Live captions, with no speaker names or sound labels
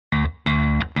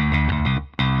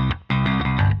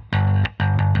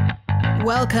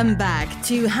Welcome back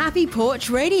to Happy Porch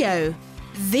Radio,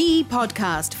 the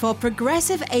podcast for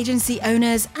progressive agency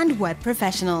owners and web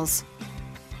professionals.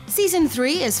 Season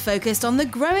 3 is focused on the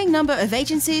growing number of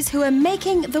agencies who are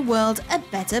making the world a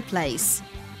better place.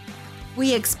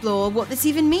 We explore what this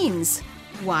even means,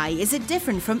 why is it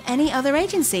different from any other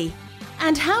agency,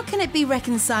 and how can it be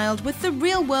reconciled with the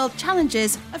real-world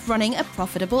challenges of running a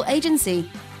profitable agency.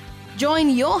 Join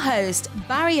your host,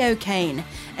 Barry O'Kane,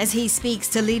 as he speaks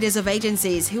to leaders of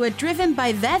agencies who are driven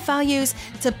by their values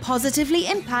to positively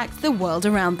impact the world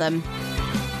around them.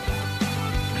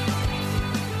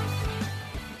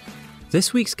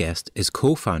 This week's guest is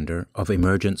co-founder of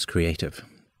Emergence Creative,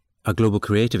 a global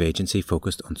creative agency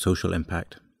focused on social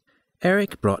impact.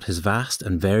 Eric brought his vast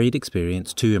and varied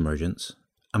experience to Emergence.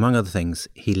 Among other things,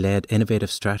 he led innovative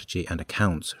strategy and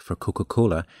accounts for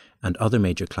Coca-Cola and other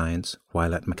major clients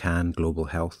while at McCann Global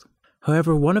Health.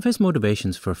 However, one of his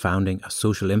motivations for founding a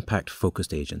social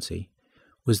impact-focused agency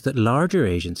was that larger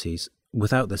agencies,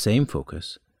 without the same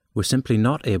focus, were simply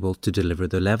not able to deliver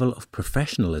the level of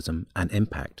professionalism and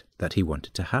impact that he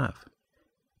wanted to have.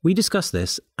 We discuss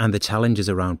this and the challenges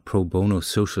around pro bono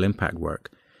social impact work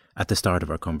at the start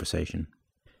of our conversation.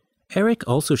 Eric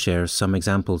also shares some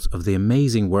examples of the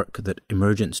amazing work that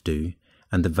Emergence do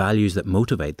and the values that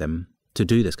motivate them to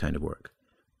do this kind of work,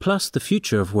 plus the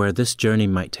future of where this journey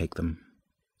might take them.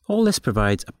 All this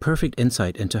provides a perfect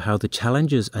insight into how the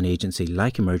challenges an agency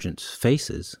like Emergence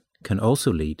faces can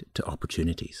also lead to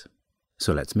opportunities.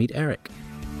 So let's meet Eric.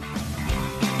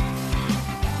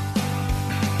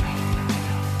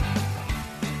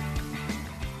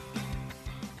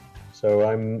 So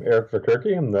I'm Eric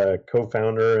Verkerke. I'm the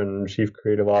co-founder and chief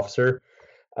creative officer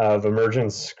of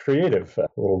Emergence Creative. A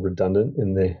little redundant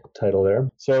in the title there.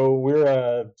 So we're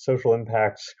a social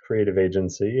impact creative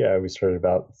agency. We started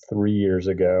about 3 years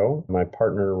ago. My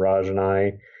partner Raj and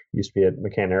I used to be at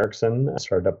McCann Erickson. I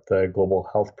started up the global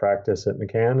health practice at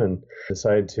McCann and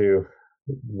decided to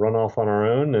run off on our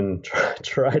own and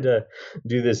try to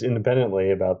do this independently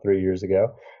about 3 years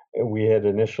ago. We had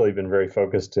initially been very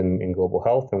focused in global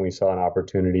health, and we saw an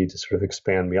opportunity to sort of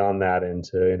expand beyond that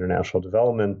into international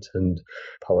development and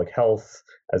public health,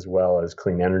 as well as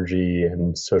clean energy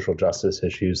and social justice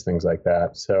issues, things like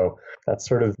that. So that's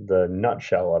sort of the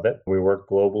nutshell of it. We work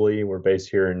globally. We're based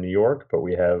here in New York, but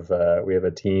we have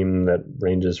a team that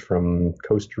ranges from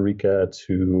Costa Rica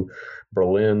to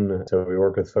Berlin. So we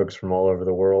work with folks from all over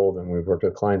the world, and we've worked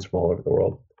with clients from all over the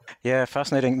world. Yeah,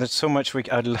 fascinating. There's so much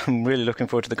I'm really looking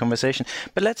forward to the conversation.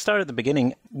 But let's start at the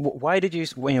beginning. Why did you,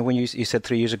 when you said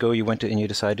 3 years ago you went to, and you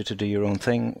decided to do your own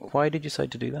thing, why did you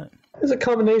decide to do that? It's a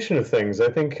combination of things. I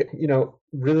think,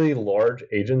 really large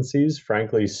agencies,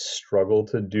 frankly, struggle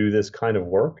to do this kind of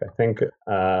work. I think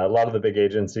a lot of the big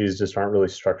agencies just aren't really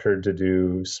structured to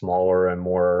do smaller and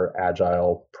more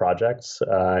agile projects.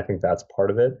 I think that's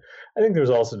part of it. I think there's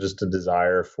also just a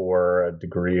desire for a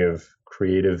degree of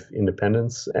creative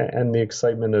independence and the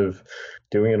excitement of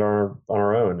doing it on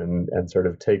our own and sort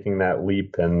of taking that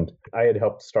leap. And I had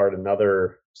helped start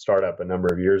another startup a number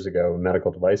of years ago, a medical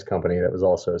device company that was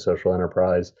also a social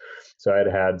enterprise. So I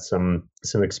had some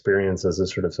experience as a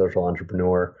sort of social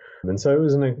entrepreneur. And so it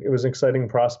was an exciting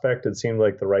prospect. It seemed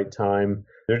like the right time.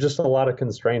 There's just a lot of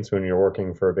constraints when you're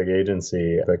working for a big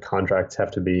agency. The contracts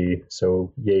have to be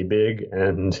so yay big,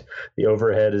 and the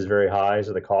overhead is very high,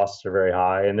 so the costs are very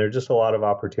high. And there's just a lot of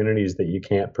opportunities that you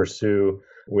can't pursue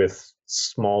with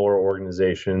smaller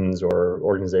organizations or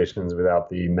organizations without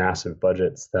the massive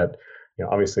budgets that,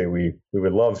 obviously we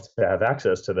would love to have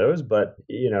access to those, but,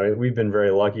 we've been very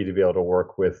lucky to be able to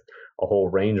work with a whole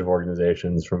range of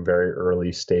organizations from very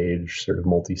early stage sort of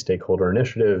multi-stakeholder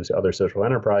initiatives, other social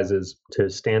enterprises, to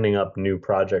standing up new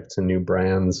projects and new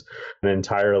brands and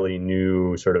entirely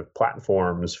new sort of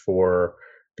platforms for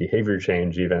behavior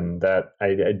change, even that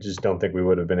I just don't think we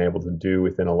would have been able to do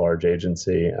within a large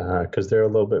agency because they're a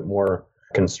little bit more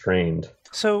constrained.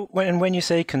 So when you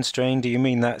say constrained, do you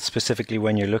mean that specifically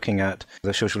when you're looking at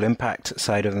the social impact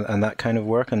side of and that kind of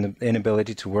work and the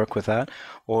inability to work with that?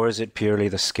 Or is it purely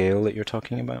the scale that you're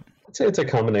talking about? I'd say it's a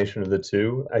combination of the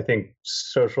two. I think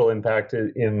social impact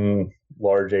in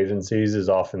large agencies is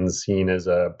often seen as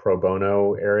a pro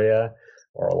bono area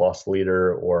or a loss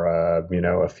leader or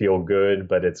a feel good,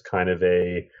 but it's kind of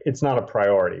it's not a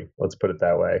priority. Let's put it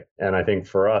that way. And I think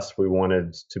for us, we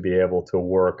wanted to be able to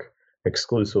work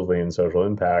exclusively in social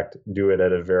impact, do it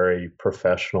at a very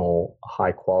professional,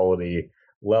 high quality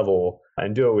level,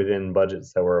 and do it within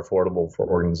budgets that were affordable for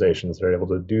organizations that are able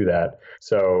to do that.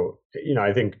 So,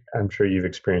 I think, I'm sure you've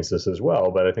experienced this as well,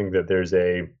 but I think that there's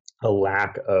a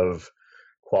lack of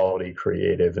quality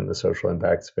creative in the social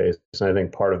impact space. And I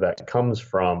think part of that comes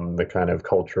from the kind of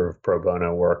culture of pro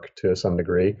bono work to some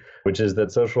degree, which is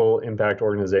that social impact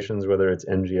organizations, whether it's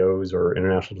NGOs or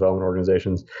international development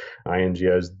organizations,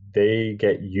 INGOs, they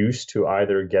get used to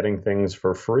either getting things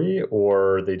for free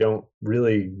or they don't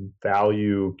really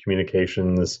value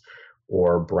communications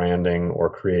or branding or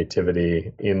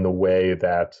creativity in the way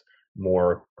that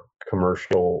more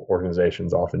commercial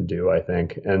organizations often do, I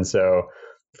think. And so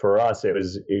for us, it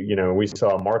was, we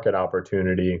saw a market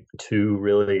opportunity to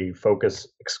really focus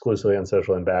exclusively on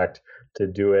social impact, to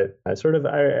do it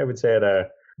I would say at a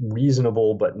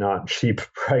reasonable but not cheap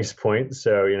price point.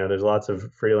 So, there's lots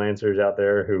of freelancers out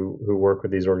there who work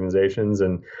with these organizations,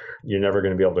 and you're never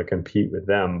going to be able to compete with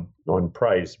them on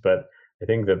price. But I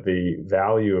think that the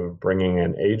value of bringing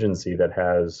an agency that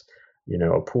has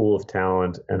a pool of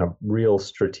talent and a real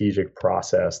strategic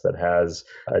process that has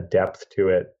a depth to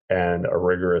it and a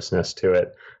rigorousness to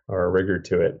it, or a rigor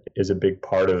to it, is a big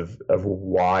part of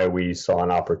why we saw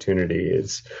an opportunity.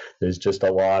 There's just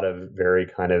a lot of very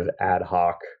kind of ad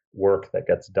hoc work that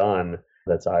gets done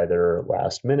that's either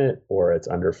last minute or it's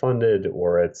underfunded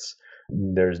or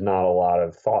there's not a lot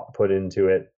of thought put into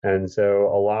it. And so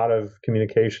a lot of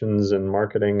communications and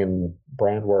marketing and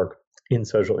brand work in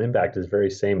social impact is very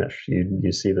same-ish.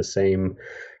 You see the same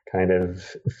kind of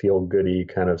feel-goody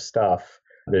kind of stuff.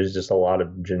 There's just a lot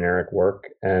of generic work.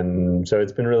 And so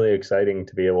it's been really exciting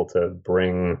to be able to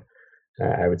bring,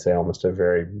 I would say, almost a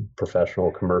very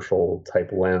professional commercial type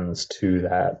lens to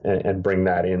that and bring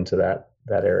that into that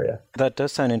area. That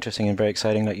does sound interesting and very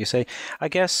exciting, like you say. I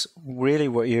guess really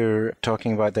what you're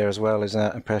talking about there as well is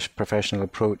that professional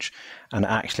approach, and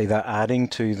actually that adding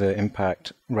to the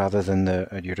impact rather than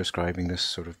you're describing this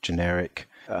sort of generic.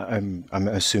 I'm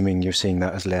assuming you're seeing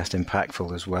that as less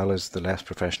impactful as well as the less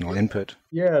professional input.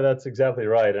 Yeah, that's exactly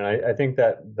right. And I think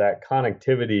that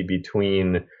connectivity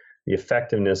between the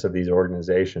effectiveness of these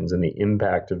organizations and the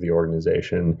impact of the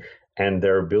organization and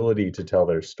their ability to tell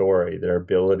their story, their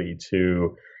ability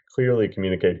to clearly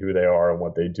communicate who they are and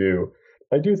what they do.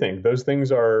 I do think those things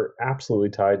are absolutely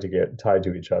tied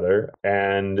to each other.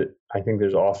 And I think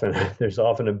there's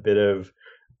often a bit of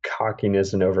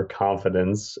cockiness and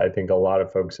overconfidence. I think a lot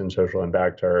of folks in social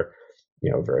impact are,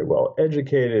 very well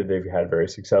educated. They've had very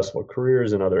successful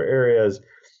careers in other areas,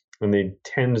 and they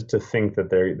tend to think that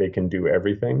they can do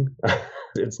everything.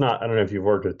 It's not, I don't know if you've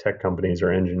worked with tech companies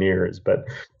or engineers, but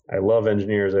I love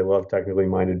engineers. I love technically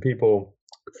minded people.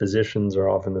 Physicians are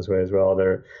often this way as well.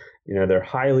 They're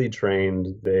highly trained.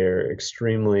 They're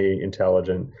extremely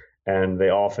intelligent. And they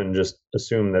often just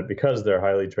assume that because they're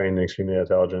highly trained and extremely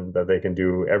intelligent, that they can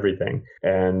do everything.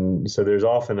 And so there's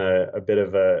often a bit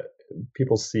of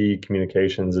people see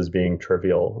communications as being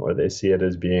trivial, or they see it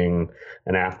as being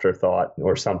an afterthought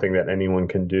or something that anyone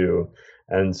can do.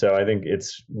 And so I think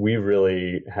we've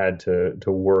really had to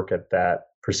work at that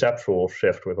perceptual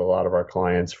shift with a lot of our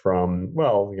clients from,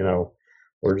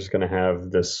 we're just going to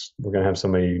have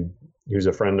somebody who's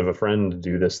a friend of a friend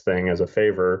do this thing as a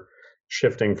favor,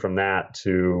 shifting from that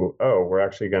to, we're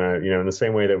actually going to, in the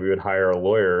same way that we would hire a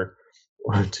lawyer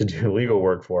to do legal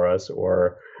work for us,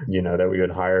 or, that we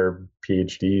would hire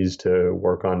PhDs to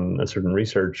work on a certain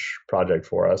research project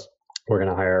for us. We're going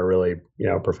to hire a really,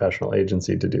 professional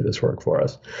agency to do this work for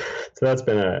us. So that's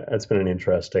been an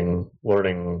interesting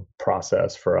learning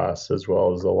process for us, as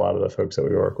well as a lot of the folks that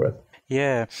we work with.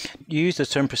 Yeah, you used the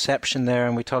term perception there,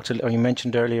 and you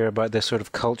mentioned earlier about this sort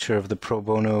of culture of the pro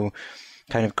bono,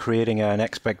 kind of creating an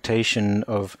expectation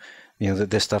of,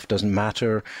 that this stuff doesn't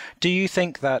matter. Do you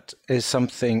think that is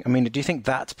something, do you think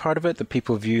that's part of it, that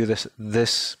people view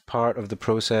this part of the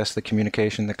process, the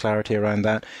communication, the clarity around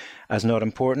that as not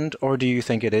important? Or do you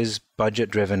think it is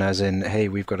budget driven, as in, hey,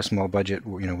 we've got a small budget,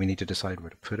 we need to decide where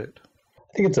to put it?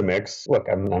 I think it's a mix. Look,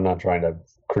 I'm not trying to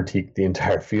critique the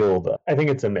entire field. I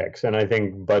think it's a mix. And I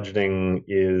think budgeting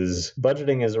is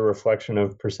a reflection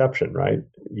of perception, right?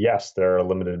 Yes, there are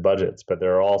limited budgets, but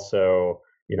there are also,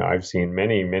 I've seen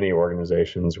many, many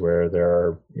organizations where there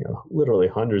are, literally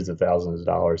hundreds of thousands of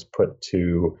dollars put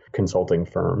to consulting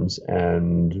firms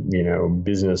and,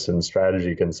 business and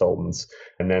strategy consultants,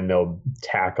 and then they'll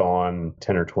tack on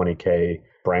 10 or 20K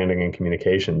branding and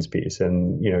communications piece.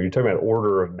 And, you're talking about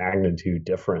order of magnitude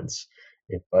difference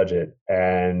in budget.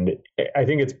 And I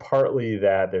think it's partly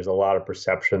that there's a lot of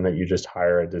perception that you just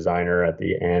hire a designer at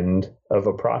the end of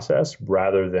a process,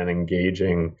 rather than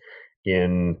engaging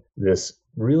in this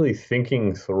really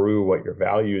thinking through what your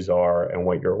values are and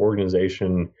what your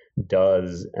organization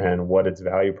does and what its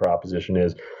value proposition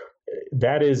is.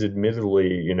 That is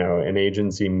admittedly, an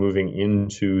agency moving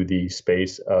into the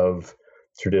space of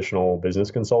traditional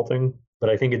business consulting. But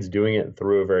I think it's doing it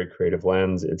through a very creative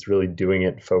lens. It's really doing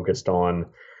it focused on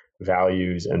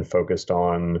values and focused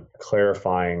on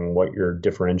clarifying what your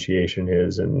differentiation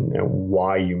is and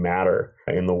why you matter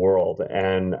in the world.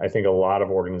 And I think a lot of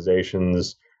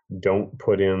organizations don't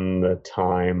put in the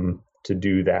time to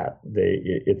do that.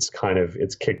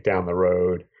 It's kicked down the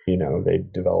road. They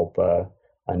develop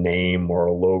a name or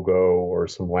a logo or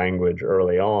some language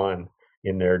early on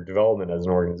in their development as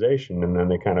an organization, and then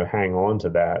they kind of hang on to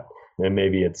that. And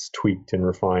maybe it's tweaked and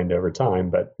refined over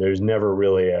time, but there's never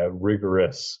really a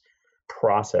rigorous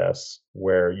process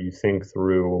where you think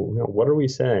through, what are we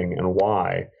saying and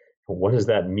why? What does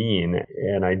that mean?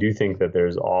 And I do think that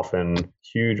there's often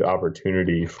huge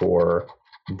opportunity for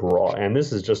and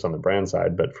this is just on the brand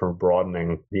side, but for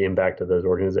broadening the impact of those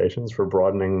organizations, for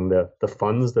broadening the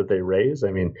funds that they raise.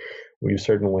 I mean, we've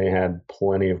certainly had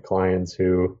plenty of clients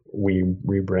who we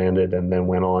rebranded and then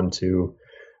went on to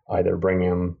either bring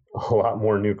in a lot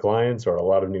more new clients or a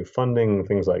lot of new funding,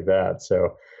 things like that.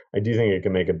 So I do think it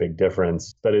can make a big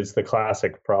difference, but it's the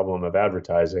classic problem of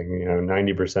advertising.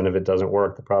 90% of it doesn't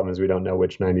work. The problem is we don't know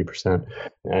which 90%.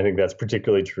 And I think that's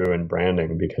particularly true in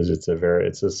branding because it's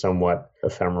a somewhat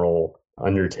ephemeral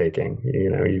undertaking.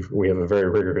 We have a very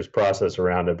rigorous process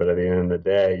around it, but at the end of the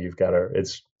day,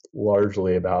 it's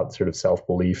largely about sort of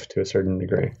self-belief to a certain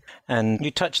degree. And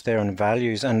you touched there on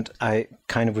values, and I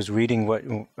kind of was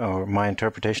reading my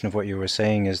interpretation of what you were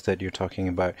saying is that you're talking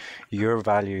about your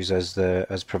values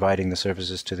as providing the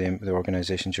services to the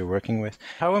organizations you're working with.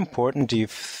 How important do you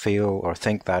feel or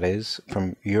think that is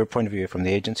from your point of view, from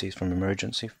the agency's, from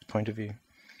Emergency point of view?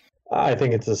 I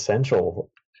think it's essential.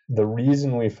 The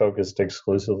reason we focused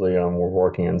exclusively on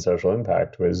working in social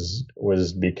impact was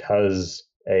because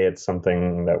A, it's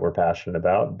something that we're passionate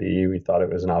about. B, we thought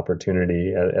it was an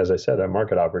opportunity, as I said, a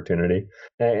market opportunity.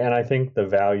 And I think the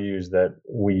values that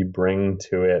we bring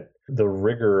to it, the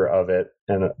rigor of it,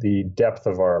 and the depth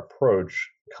of our approach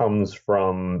comes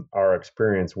from our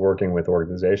experience working with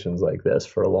organizations like this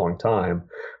for a long time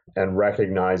and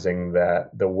recognizing that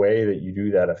the way that you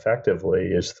do that effectively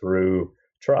is through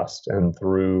trust and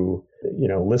through,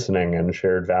 listening and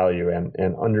shared value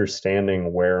and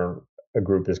understanding where a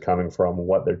group is coming from,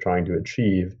 what they're trying to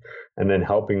achieve, and then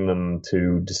helping them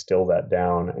to distill that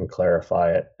down and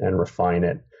clarify it and refine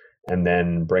it, and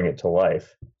then bring it to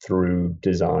life through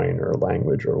design or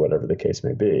language or whatever the case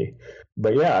may be.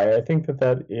 But yeah, I think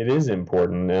that it is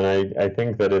important. And I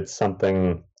think that it's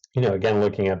something, again,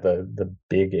 looking at the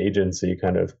big agency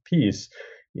kind of piece,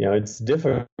 it's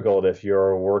difficult if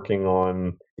you're working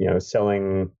on,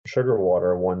 selling sugar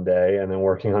water one day and then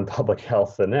working on public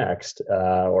health the next,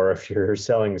 or if you're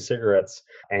selling cigarettes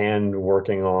and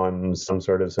working on some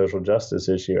sort of social justice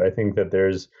issue. I think that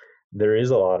there is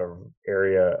a lot of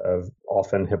area of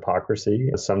often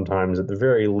hypocrisy, sometimes at the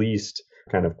very least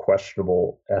kind of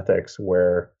questionable ethics,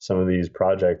 where some of these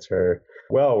projects are,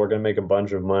 we're going to make a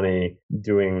bunch of money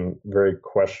doing very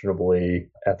questionably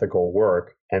ethical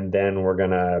work, and then we're going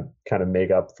to kind of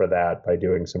make up for that by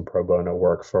doing some pro bono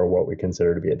work for what we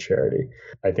consider to be a charity.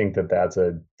 I think that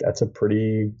that's a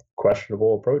pretty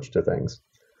questionable approach to things.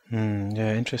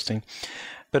 Yeah, interesting.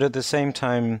 But at the same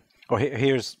time,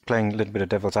 here's playing a little bit of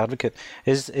devil's advocate.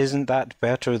 Isn't that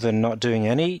better than not doing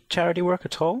any charity work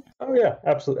at all? Oh yeah,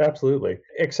 absolutely.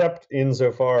 Except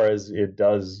insofar as it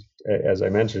does, as I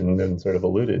mentioned and sort of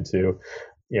alluded to,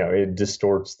 it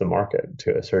distorts the market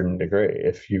to a certain degree.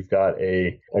 If you've got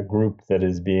a group that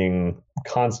is being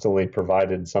constantly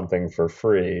provided something for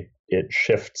free, it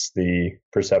shifts the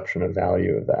perception of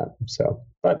value of that. So,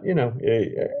 but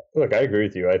look, I agree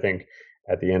with you. I think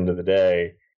at the end of the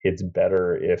day, it's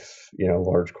better if,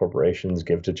 large corporations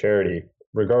give to charity,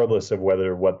 regardless of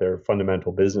whether what their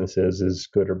fundamental business is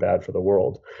good or bad for the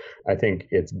world. I think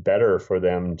it's better for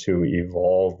them to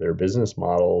evolve their business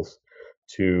models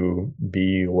to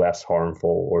be less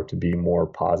harmful or to be more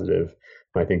positive.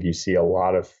 I think you see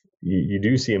you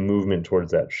do see a movement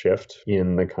towards that shift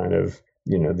in the kind of,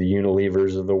 the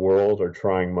Unilevers of the world are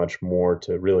trying much more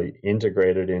to really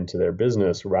integrate it into their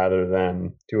business rather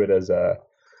than do it as a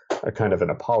kind of an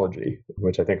apology,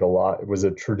 which I think was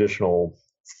a traditional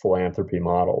philanthropy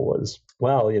model was,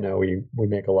 we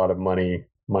make a lot of money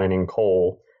mining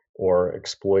coal or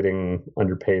exploiting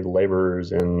underpaid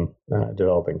laborers in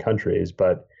developing countries,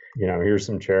 but here's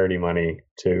some charity money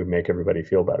to make everybody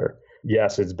feel better.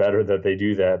 Yes, it's better that they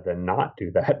do that than not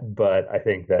do that, but I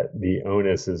think that the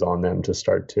onus is on them to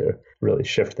start to really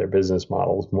shift their business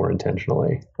models more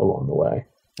intentionally along the way.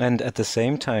 And at the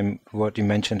same time, what you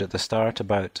mentioned at the start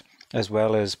about, as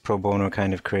well as pro bono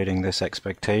kind of creating this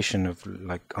expectation of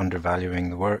like undervaluing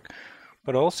the work,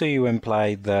 but also you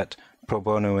implied that pro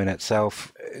bono in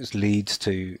itself leads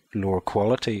to lower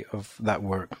quality of that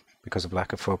work because of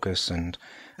lack of focus and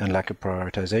lack of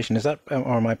prioritization. Is that,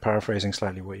 or am I paraphrasing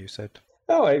slightly what you said?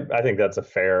 Oh, I think that's a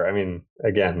fair. I mean,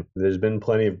 again, there's been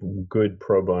plenty of good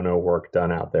pro bono work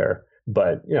done out there.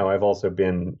 But, I've also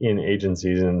been in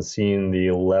agencies and seen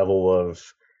the level of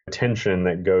attention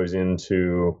that goes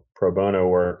into pro bono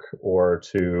work or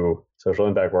to social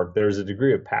impact work. There's a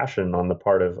degree of passion on the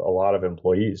part of a lot of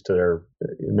employees, to their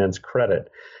immense credit.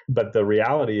 But the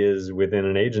reality is, within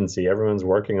an agency, everyone's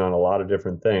working on a lot of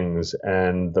different things,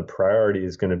 and the priority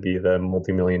is going to be the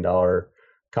multi-million-dollar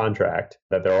contract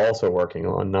that they're also working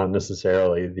on, not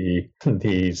necessarily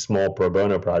the small pro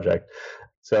bono project.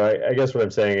 So I guess what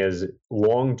I'm saying is,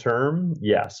 long term,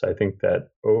 yes, I think that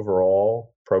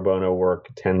overall pro bono work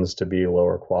tends to be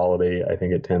lower quality. I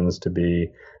think it tends to be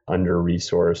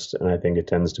under-resourced, and I think it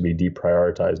tends to be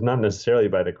deprioritized, not necessarily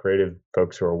by the creative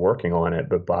folks who are working on it,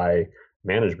 but by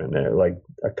management. Like,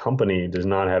 a company does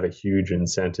not have a huge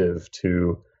incentive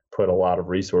to put a lot of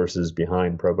resources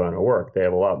behind pro bono work. They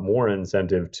have a lot more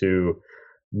incentive to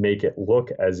make it look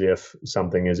as if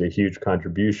something is a huge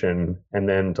contribution, and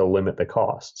then to limit the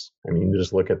costs. I mean,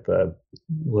 just look at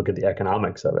the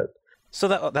economics of it. So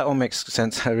that all makes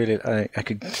sense. I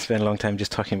could spend a long time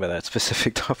just talking about that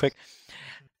specific topic.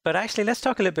 But actually, let's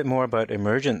talk a little bit more about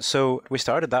Emergence. So we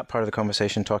started that part of the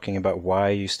conversation talking about why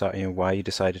you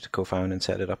decided to co-found and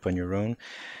set it up on your own.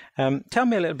 Tell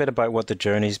me a little bit about what the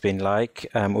journey's been like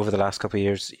over the last couple of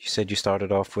years. You said you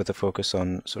started off with a focus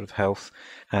on sort of health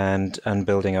and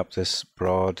building up this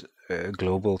broad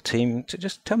global team. To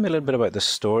just tell me a little bit about the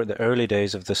story, the early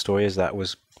days of the story as that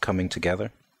was coming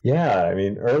together. Yeah, I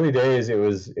mean, early days, it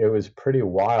was pretty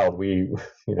wild. We,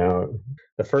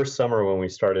 the first summer when we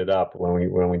started up,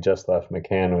 when we just left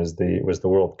McCann, was the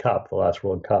World Cup, the last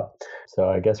World Cup. So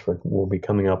I guess we'll be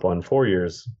coming up on 4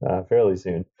 years fairly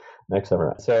soon, next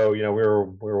summer. So we were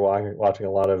watching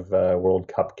a lot of World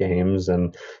Cup games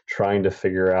and trying to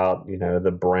figure out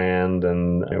the brand,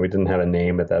 and we didn't have a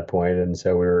name at that point, and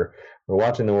so we were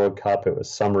watching the World Cup. It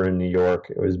was summer in New York.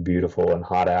 It was beautiful and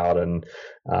hot out, and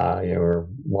we were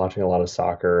watching a lot of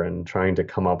soccer and trying to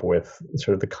come up with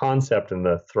sort of the concept and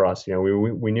the thrust.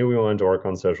 We knew we wanted to work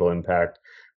on social impact.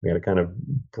 We had a kind of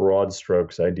broad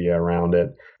strokes idea around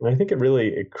it. And I think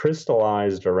it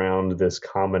crystallized around this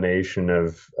combination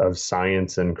of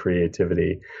science and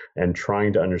creativity, and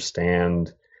trying to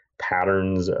understand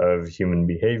patterns of human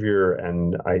behavior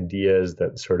and ideas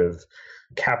that sort of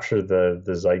capture the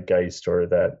zeitgeist, or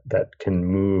that can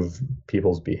move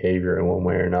people's behavior in one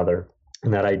way or another.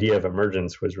 And that idea of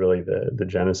emergence was really the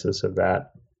genesis of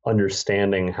that,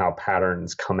 understanding how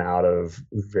patterns come out of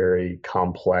very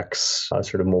complex,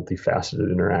 sort of multifaceted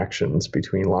interactions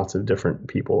between lots of different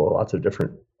people, lots of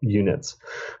different units.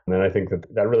 And then I think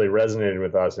that really resonated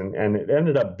with us, and it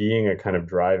ended up being a kind of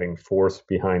driving force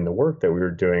behind the work that we were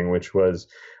doing, which was,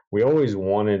 we always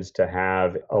wanted to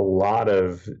have a lot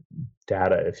of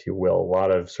data, if you will, a lot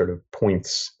of sort of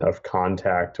points of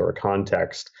contact or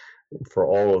context for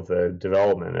all of the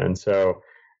development. And so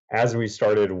as we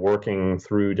started working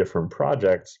through different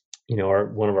projects,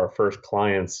 one of our first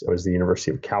clients was the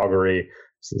University of Calgary.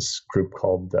 It's this group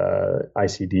called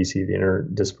ICDC, the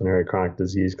Interdisciplinary Chronic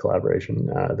Disease Collaboration.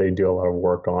 They do a lot of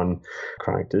work on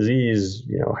chronic disease,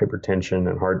 hypertension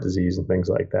and heart disease and things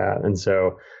like that. And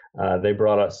so they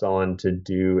brought us on to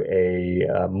do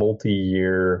a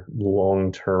multi-year,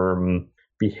 long-term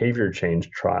behavior change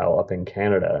trial up in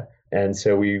Canada. And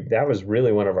so that was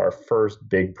really one of our first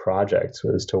big projects,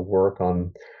 was to work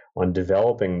on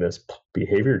developing this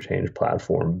behavior change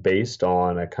platform based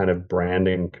on a kind of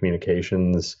branding,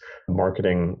 communications,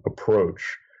 marketing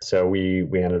approach. So we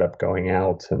ended up going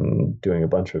out and doing a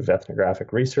bunch of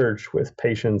ethnographic research with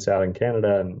patients out in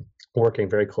Canada, and working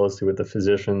very closely with the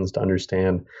physicians to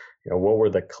understand what were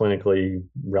the clinically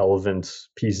relevant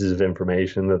pieces of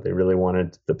information that they really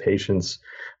wanted the patients,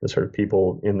 the sort of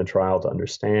people in the trial, to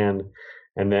understand.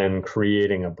 And then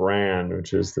creating a brand,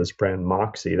 which is this brand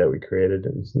Moxie that we created.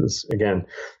 And this, again,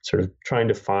 sort of trying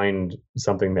to find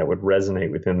something that would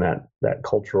resonate within that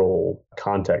cultural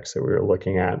context that we were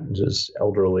looking at, which is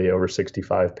elderly, over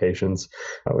 65 patients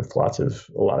with a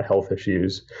lot of health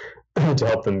issues, to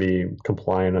help them be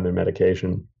compliant on their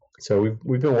medication. So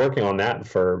we've been working on that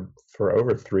for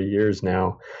over 3 years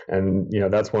now. And,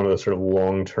 that's one of the sort of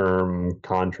long-term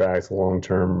contracts,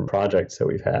 long-term projects that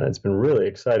we've had. It's been really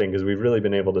exciting because we've really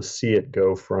been able to see it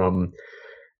go from,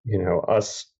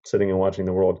 us sitting and watching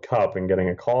the World Cup and getting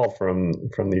a call from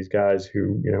these guys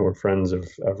who, were friends of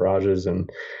Raj's, and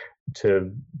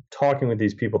to talking with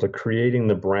these people, to creating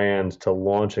the brand, to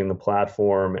launching the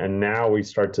platform. And now we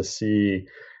start to see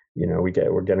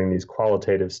we're getting these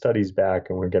qualitative studies back,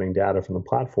 and we're getting data from the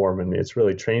platform, and it's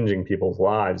really changing people's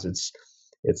lives.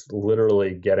 It's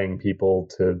literally getting people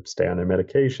to stay on their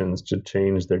medications, to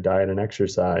change their diet and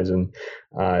exercise, and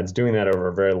it's doing that over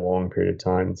a very long period of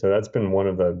time. So that's been one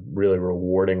of the really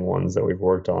rewarding ones that we've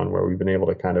worked on, where we've been able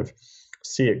to kind of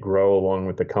see it grow along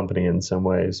with the company in some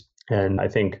ways. And I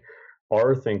think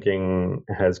our thinking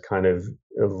has kind of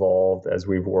evolved as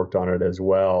we've worked on it as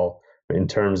well, in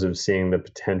terms of seeing the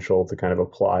potential to kind of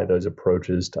apply those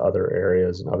approaches to other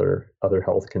areas and other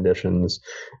health conditions.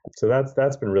 So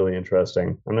that's been really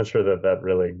interesting. I'm not sure that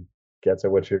really gets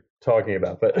at what you're talking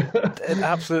about, but it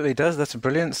absolutely does. That's a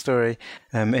brilliant story.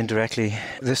 Indirectly,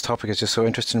 this topic is just so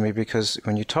interesting to me, because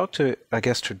when you talk to, I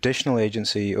guess, traditional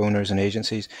agency owners and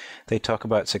agencies, they talk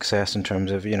about success in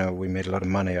terms of, we made a lot of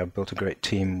money, I built a great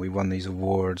team, we won these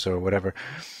awards or whatever.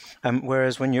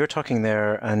 Whereas when you're talking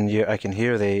there, and I can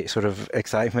hear the sort of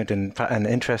excitement and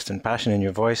interest and passion in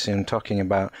your voice in talking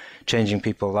about changing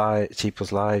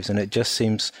people's lives, and it just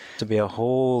seems to be a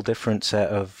whole different set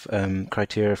of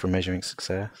criteria for measuring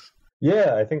success.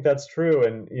 Yeah, I think that's true.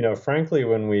 And frankly,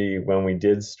 when we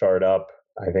did start up,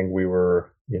 I think we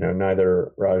were,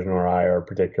 neither Raj nor I are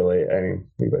particularly. I mean,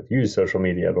 we both use social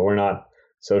media, but we're not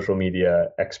social media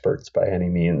experts by any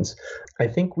means. I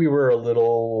think we were a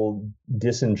little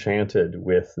disenchanted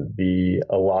with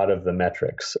a lot of the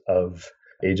metrics of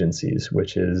agencies,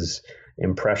 which is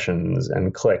impressions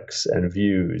and clicks and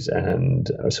views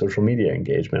and social media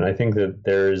engagement. I think that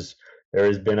there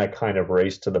has been a kind of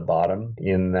race to the bottom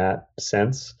in that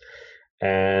sense.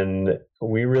 And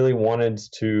we really wanted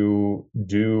to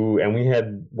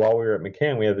while we were at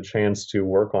McCann, we had the chance to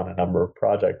work on a number of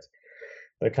projects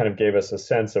that kind of gave us a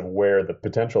sense of where the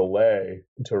potential lay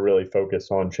to really focus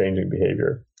on changing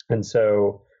behavior. And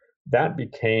so that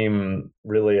became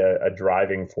really a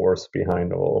driving force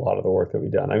behind a lot of the work that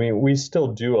we've done. I mean, we still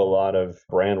do a lot of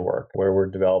brand work where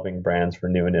we're developing brands for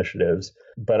new initiatives.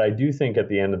 But I do think at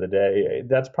the end of the day,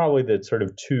 that's probably the sort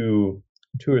of two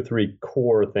or three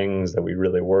core things that we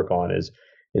really work on is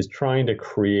trying to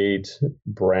create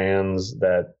brands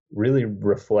that really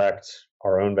reflect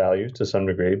our own values to some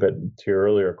degree, but to your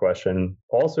earlier question,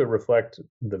 also reflect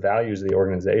the values of the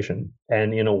organization,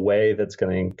 and in a way that's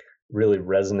going to really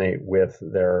resonate with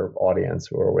their audience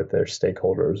or with their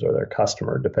stakeholders or their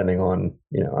customer, depending on,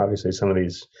 obviously some of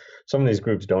these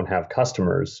groups don't have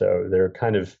customers, so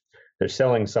they're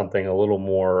selling something a little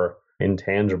more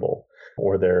intangible,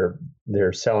 or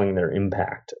they're selling their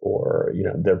impact, or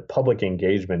their public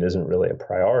engagement isn't really a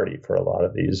priority for a lot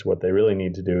of these. What they really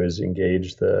need to do is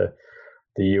engage the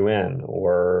UN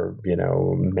or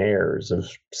mayors of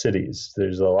cities.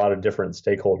 There's a lot of different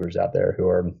stakeholders out there who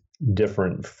are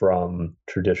different from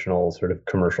traditional sort of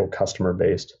commercial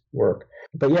customer-based work.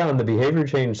 But yeah, on the behavior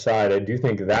change side, I do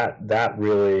think that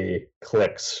really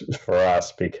clicks for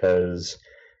us, because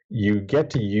you get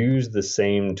to use the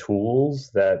same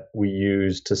tools that we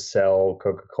use to sell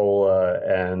Coca-Cola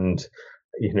and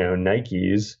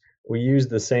Nikes. We use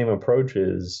the same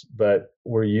approaches, but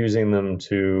we're using them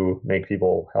to make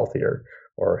people healthier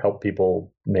or help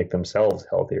people make themselves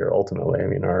healthier ultimately. I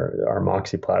mean, our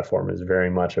Moxie platform is very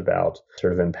much about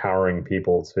sort of empowering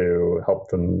people to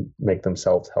help them make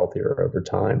themselves healthier over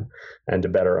time and to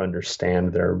better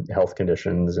understand their health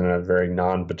conditions in a very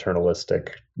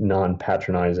non-paternalistic,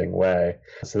 non-patronizing way.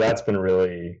 So that's been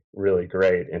really, really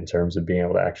great in terms of being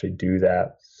able to actually do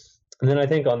that. And then I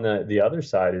think on the other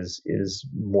side is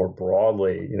more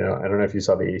broadly, I don't know if you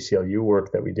saw the ACLU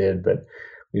work that we did, but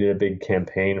we did a big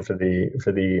campaign for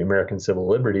the American Civil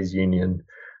Liberties Union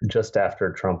just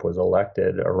after Trump was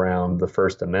elected around the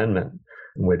First Amendment,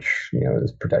 which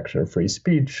is protection of free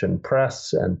speech and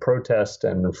press and protest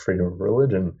and freedom of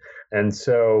religion. And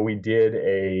so we did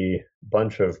a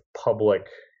bunch of public,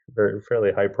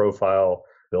 fairly high profile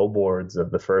billboards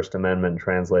of the First Amendment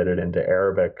translated into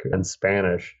Arabic and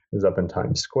Spanish. It was up in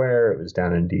Times Square. It was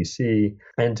down in DC.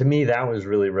 And to me, that was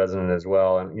really resonant as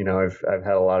well. And, I've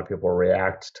had a lot of people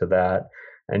react to that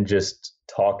and just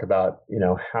talk about,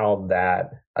 how that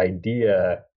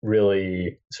idea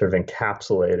really sort of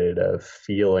encapsulated a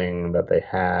feeling that they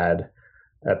had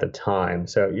at the time.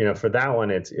 So, for that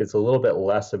one, it's a little bit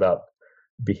less about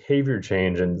behavior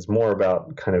change, and it's more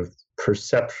about kind of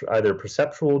either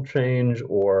perceptual change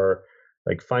or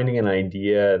like finding an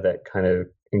idea that kind of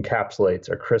encapsulates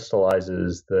or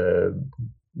crystallizes the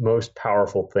most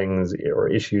powerful things or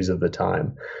issues of the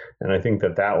time. And I think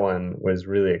that one was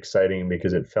really exciting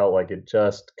because it felt like it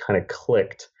just kind of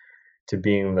clicked to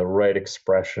being the right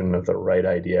expression of the right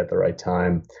idea at the right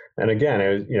time. And again,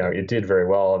 it did very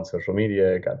well on social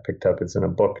media. It got picked up. It's in a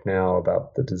book now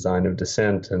about the design of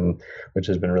dissent, and which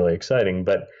has been really exciting.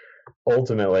 But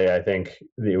ultimately, I think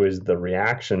it was the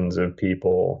reactions of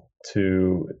people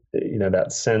to,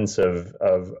 that sense of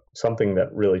something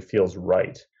that really feels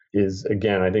right is,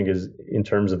 again, I think is in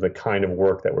terms of the kind of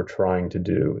work that we're trying to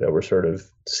do, that we're sort of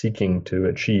seeking to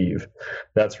achieve.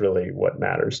 That's really what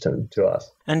matters to us.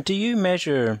 And do you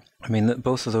measure,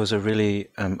 both of those are really,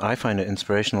 I find it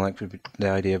inspirational, like the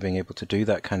idea of being able to do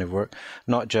that kind of work,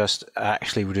 not just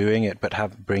actually doing it, but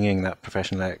bringing that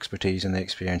professional expertise and the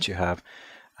experience you have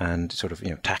and sort of,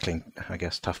 tackling, I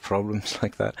guess, tough problems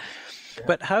like that.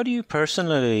 But how do you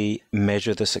personally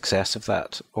measure the success of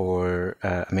that? Or,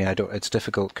 it's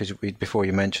difficult because before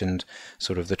you mentioned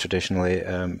sort of the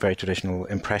very traditional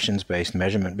impressions-based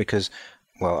measurement because,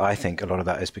 well, I think a lot of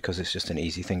that is because it's just an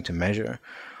easy thing to measure.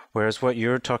 Whereas what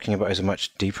you're talking about is a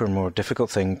much deeper, more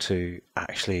difficult thing to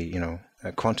actually,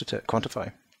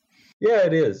 quantify. Yeah,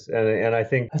 it is. And I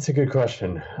think that's a good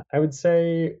question. I would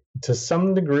say to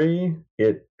some degree,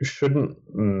 it shouldn't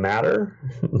matter.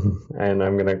 And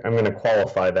I'm gonna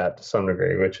qualify that to some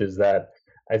degree, which is that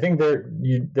I think there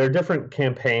are different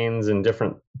campaigns and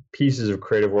different pieces of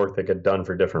creative work that get done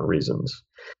for different reasons.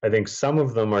 I think some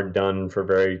of them are done for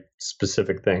very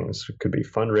specific things. It could be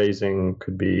fundraising,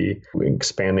 could be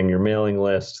expanding your mailing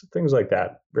list, things like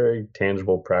that. Very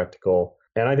tangible, practical.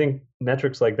 And I think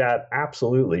metrics like that,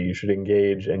 absolutely, you should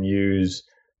engage and use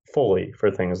fully for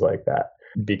things like that,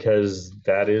 because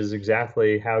that is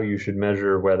exactly how you should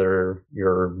measure whether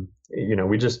you're,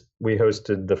 we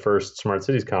hosted the first Smart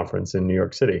Cities conference in New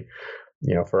York City.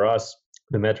 For us,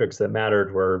 the metrics that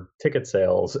mattered were ticket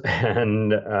sales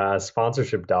and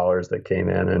sponsorship dollars that came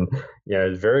in. And it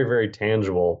was very, very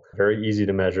tangible, very easy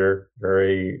to measure,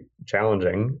 very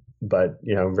challenging, but,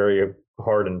 very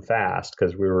hard and fast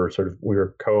because we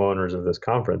were co-owners of this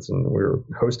conference and we were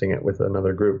hosting it with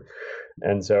another group.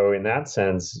 And so in that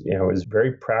sense, it was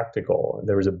very practical.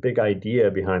 There was a big idea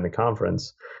behind the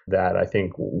conference that I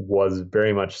think was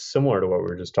very much similar to what we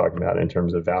were just talking about in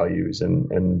terms of values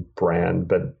and brand.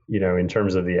 But, in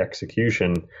terms of the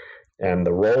execution and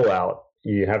the rollout,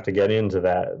 you have to get into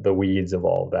the weeds of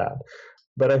all of that.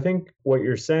 But I think what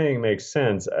you're saying makes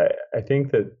sense. I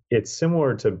think that it's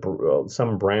similar to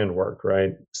some brand work,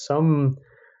 right? Some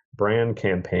brand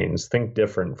campaigns think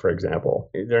different, for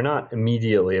example. They're not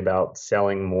immediately about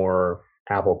selling more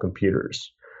Apple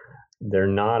computers. They're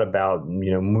not about,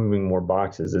 moving more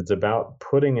boxes. It's about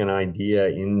putting an idea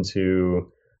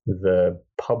into the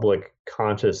public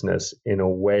consciousness in a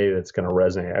way that's going to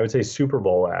resonate. I would say Super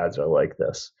Bowl ads are like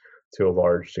this to a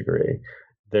large degree.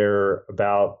 They're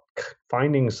about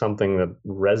finding something that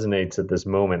resonates at this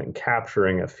moment and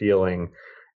capturing a feeling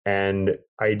and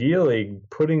ideally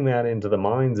putting that into the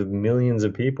minds of millions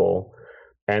of people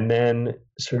and then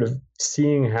sort of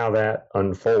seeing how that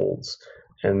unfolds.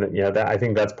 And I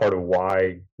think that's part of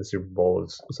why the Super Bowl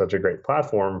is such a great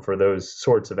platform for those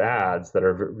sorts of ads that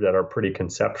are pretty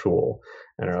conceptual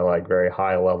and are like very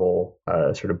high level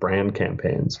sort of brand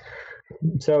campaigns.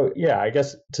 So, I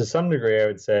guess to some degree, I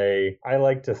would say I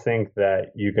like to think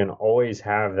that you can always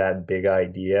have that big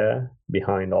idea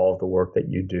behind all of the work that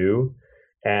you do.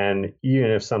 And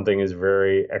even if something is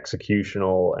very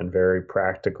executional and very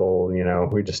practical,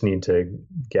 we just need to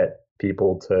get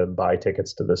people to buy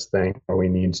tickets to this thing, or we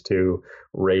need to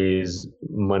raise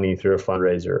money through a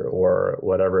fundraiser or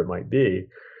whatever it might be.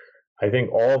 I think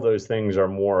all of those things are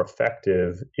more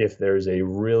effective if there's a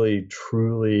really,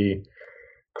 truly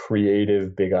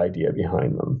creative big idea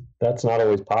behind them. That's not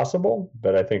always possible,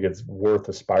 but I think it's worth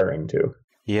aspiring to.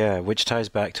 Yeah, which ties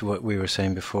back to what we were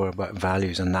saying before about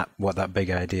values and what that big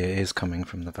idea is coming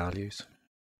from the values.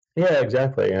 Yeah,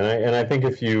 exactly. And I think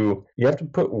if you have to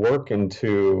put work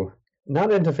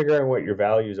not into figuring out what your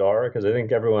values are, because I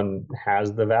think everyone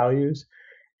has the values.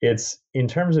 It's in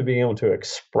terms of being able to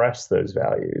express those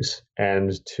values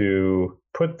and to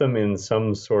put them in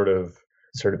some sort of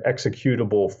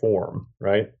executable form,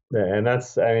 right? And I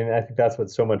think that's what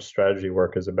so much strategy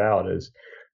work is about,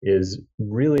 is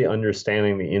really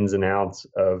understanding the ins and outs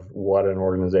of what an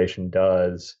organization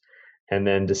does, and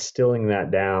then distilling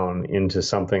that down into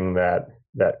something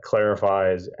that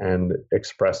clarifies and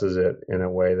expresses it in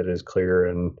a way that is clear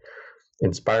and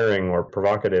inspiring or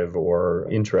provocative or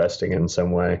interesting in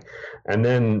some way. And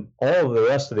then all of the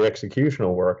rest of the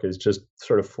executional work is just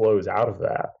sort of flows out of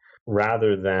that,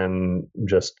 rather than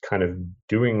just kind of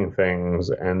doing things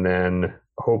and then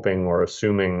hoping or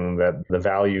assuming that the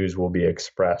values will be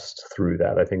expressed through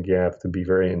that. I think you have to be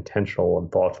very intentional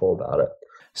and thoughtful about it.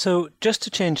 So just to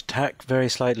change tack very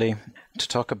slightly, to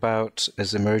talk about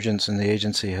as Emergence and the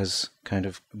agency has kind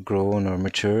of grown or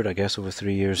matured, I guess, over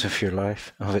 3 years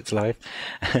of its life.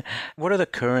 What are the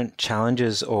current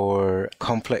challenges or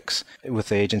conflicts with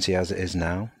the agency as it is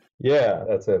now? Yeah,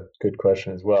 that's a good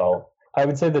question as well. I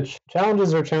would say the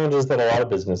challenges are challenges that a lot of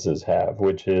businesses have,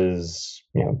 which is,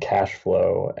 cash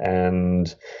flow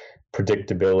and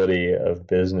predictability of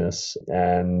business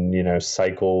and,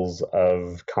 cycles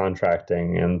of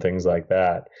contracting and things like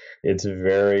that. It's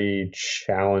very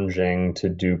challenging to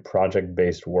do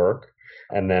project-based work.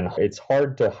 And then it's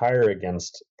hard to hire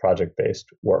against project-based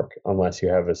work unless you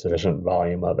have a sufficient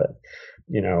volume of it.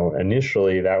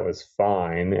 Initially that was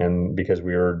fine. And because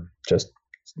we were just,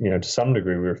 to some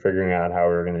degree, we were figuring out how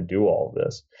we were going to do all of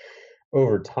this.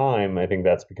 Over time, I think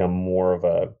that's become more of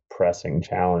a pressing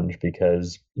challenge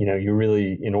because, you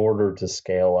really, in order to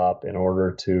scale up, in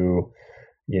order to,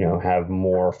 have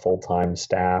more full-time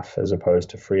staff as opposed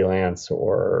to freelance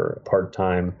or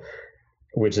part-time,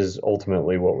 which is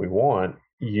ultimately what we want,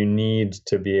 you need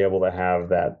to be able to have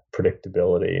that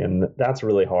predictability. And that's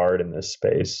really hard in this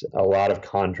space. A lot of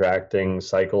contracting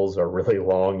cycles are really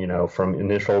long, from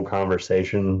initial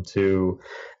conversation to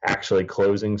actually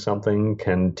closing something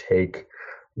can take,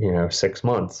 6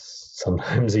 months,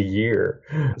 sometimes a year.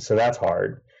 So that's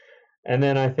hard. And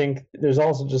then I think there's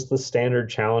also just the standard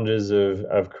challenges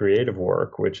of creative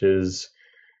work, which is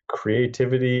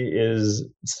creativity is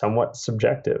somewhat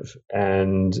subjective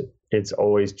and it's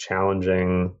always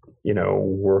challenging,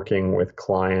 working with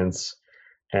clients,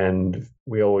 and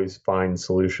we always find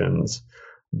solutions.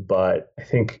 But I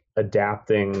think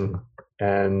adapting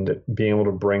and being able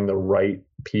to bring the right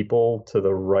people to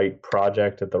the right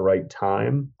project at the right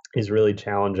time is really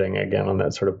challenging, again, on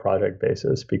that sort of project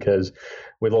basis, because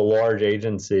with a large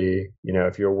agency,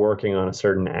 if you're working on a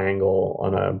certain angle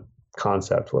on a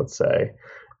concept, let's say,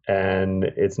 and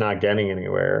it's not getting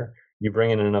anywhere, you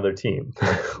bring in another team.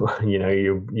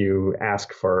 You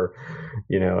ask for,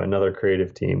 another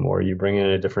creative team, or you bring in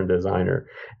a different designer,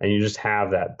 and you just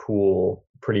have that pool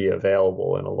pretty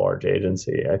available in a large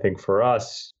agency. I think for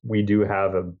us, we do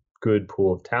have a good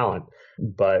pool of talent,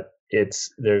 but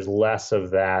there's less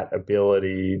of that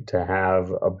ability to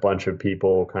have a bunch of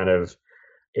people kind of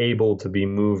able to be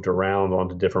moved around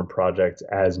onto different projects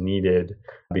as needed,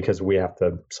 because we have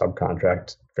to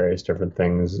subcontract various different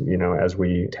things, as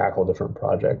we tackle different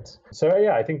projects. So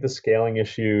yeah, I think the scaling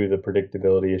issue, the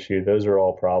predictability issue, those are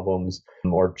all problems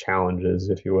or challenges,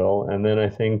 if you will. And then I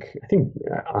think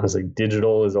honestly,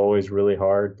 digital is always really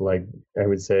hard. Like I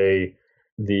would say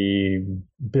the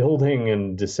building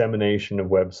and dissemination of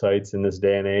websites in this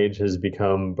day and age has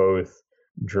become both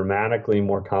dramatically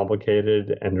more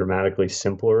complicated and dramatically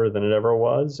simpler than it ever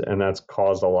was. And that's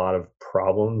caused a lot of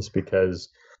problems because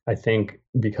I think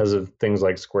because of things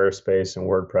like Squarespace and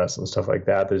WordPress and stuff like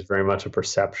that, there's very much a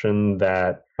perception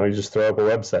that you just throw up a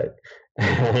website.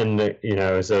 And,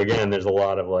 so again, there's a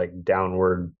lot of like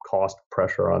downward cost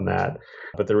pressure on that.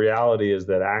 But the reality is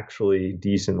that actually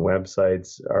decent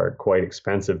websites are quite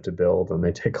expensive to build and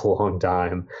they take a long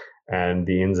time. And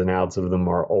the ins and outs of them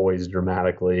are always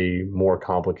dramatically more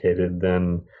complicated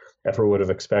than ever would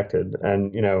have expected.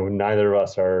 And, neither of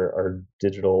us are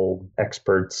digital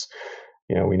experts.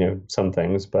 We know some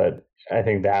things, but I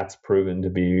think that's proven to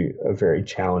be a very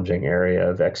challenging area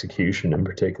of execution in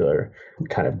particular,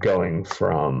 kind of going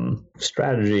from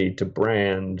strategy to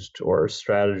brand or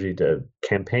strategy to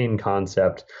campaign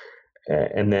concept.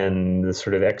 And then the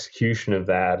sort of execution of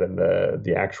that and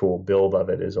the actual build of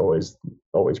it is always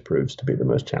proves to be the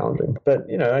most challenging. But,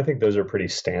 I think those are pretty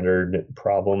standard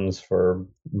problems for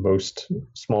most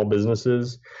small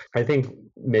businesses. I think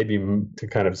maybe to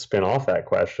kind of spin off that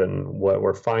question, what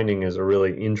we're finding is a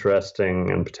really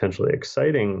interesting and potentially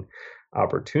exciting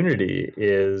opportunity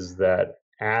is that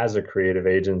as a creative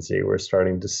agency, we're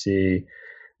starting to see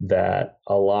that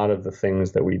a lot of the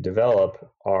things that we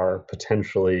develop are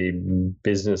potentially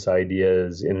business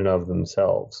ideas in and of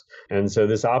themselves. And so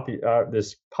this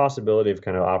possibility of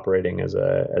kind of operating as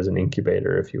an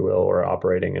incubator, if you will, or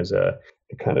operating as a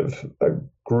kind of a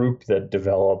group that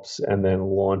develops and then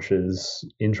launches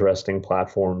interesting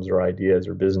platforms or ideas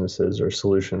or businesses or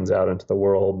solutions out into the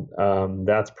world,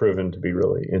 that's proven to be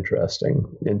really interesting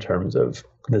in terms of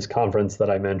this conference that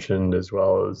I mentioned, as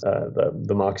well as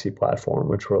the Moxie platform,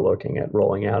 which we're looking at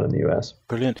rolling out in the US.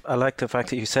 Brilliant. I like the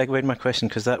fact that you segued my question,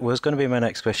 because that was going to be my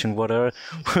next question.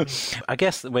 I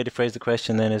guess the way to phrase the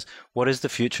question then is, what is the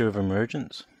future of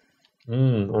Emergence?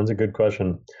 That's a good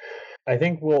question. I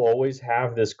think we'll always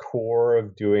have this core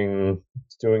of doing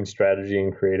strategy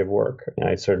and creative work. And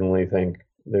I certainly think,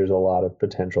 there's a lot of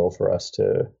potential for us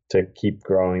to keep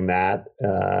growing that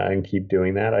and keep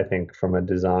doing that. I think from a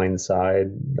design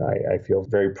side, I feel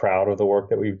very proud of the work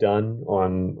that we've done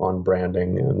on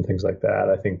branding and things like that.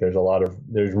 I think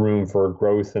there's room for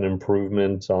growth and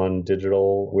improvement on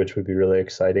digital, which would be really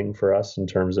exciting for us in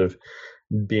terms of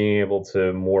being able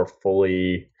to more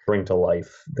fully bring to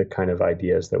life the kind of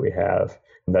ideas that we have.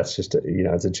 And that's just,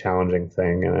 it's a challenging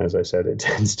thing. And as I said, it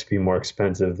tends to be more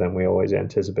expensive than we always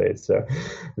anticipate. So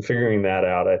figuring that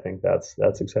out, I think that's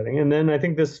exciting. And then I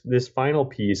think this final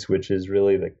piece, which is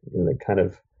really the kind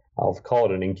of, I'll call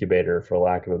it an incubator for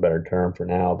lack of a better term for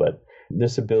now, but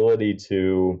this ability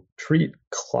to treat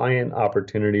client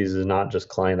opportunities as not just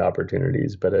client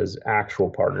opportunities, but as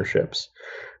actual partnerships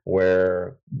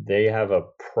where they have a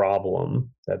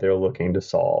problem that they're looking to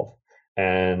solve.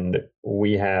 And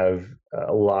we have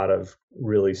a lot of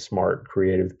really smart,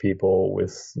 creative people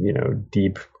with,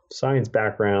 deep science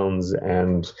backgrounds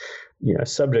and,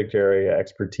 subject area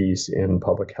expertise in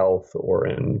public health or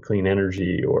in clean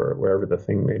energy or wherever the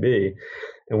thing may be.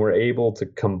 And we're able to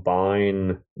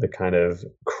combine the kind of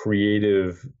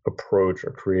creative approach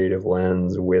or creative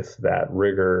lens with that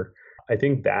rigor. I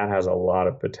think that has a lot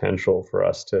of potential for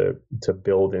us to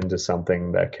build into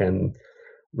something that can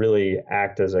really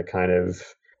act as a kind of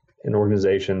an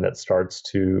organization that starts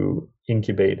to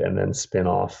incubate and then spin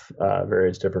off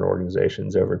various different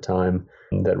organizations over time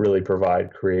that really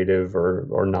provide creative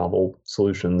or novel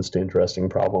solutions to interesting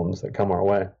problems that come our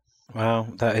way. Wow,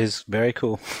 that is very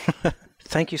cool.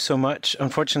 Thank you so much.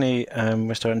 Unfortunately,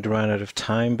 we're starting to run out of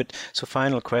time. But so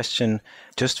final question,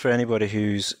 just for anybody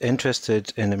who's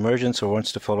interested in Emergence or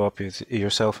wants to follow up with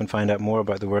yourself and find out more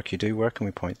about the work you do, where can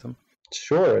we point them?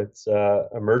 Sure. It's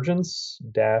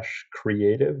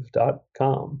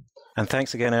emergence-creative.com. And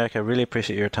thanks again, Eric. I really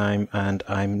appreciate your time. And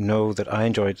I know that I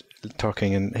enjoyed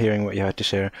talking and hearing what you had to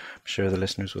share. I'm sure the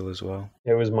listeners will as well.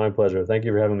 It was my pleasure. Thank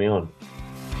you for having me on.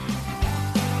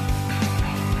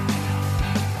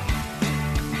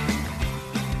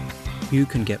 You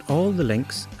can get all the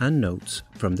links and notes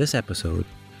from this episode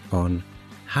on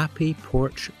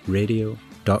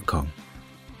happyporchradio.com,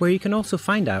 where you can also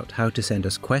find out how to send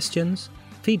us questions,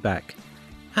 feedback,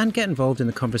 and get involved in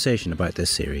the conversation about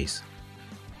this series.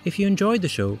 If you enjoyed the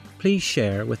show, please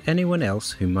share with anyone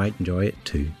else who might enjoy it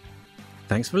too.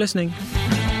 Thanks for listening.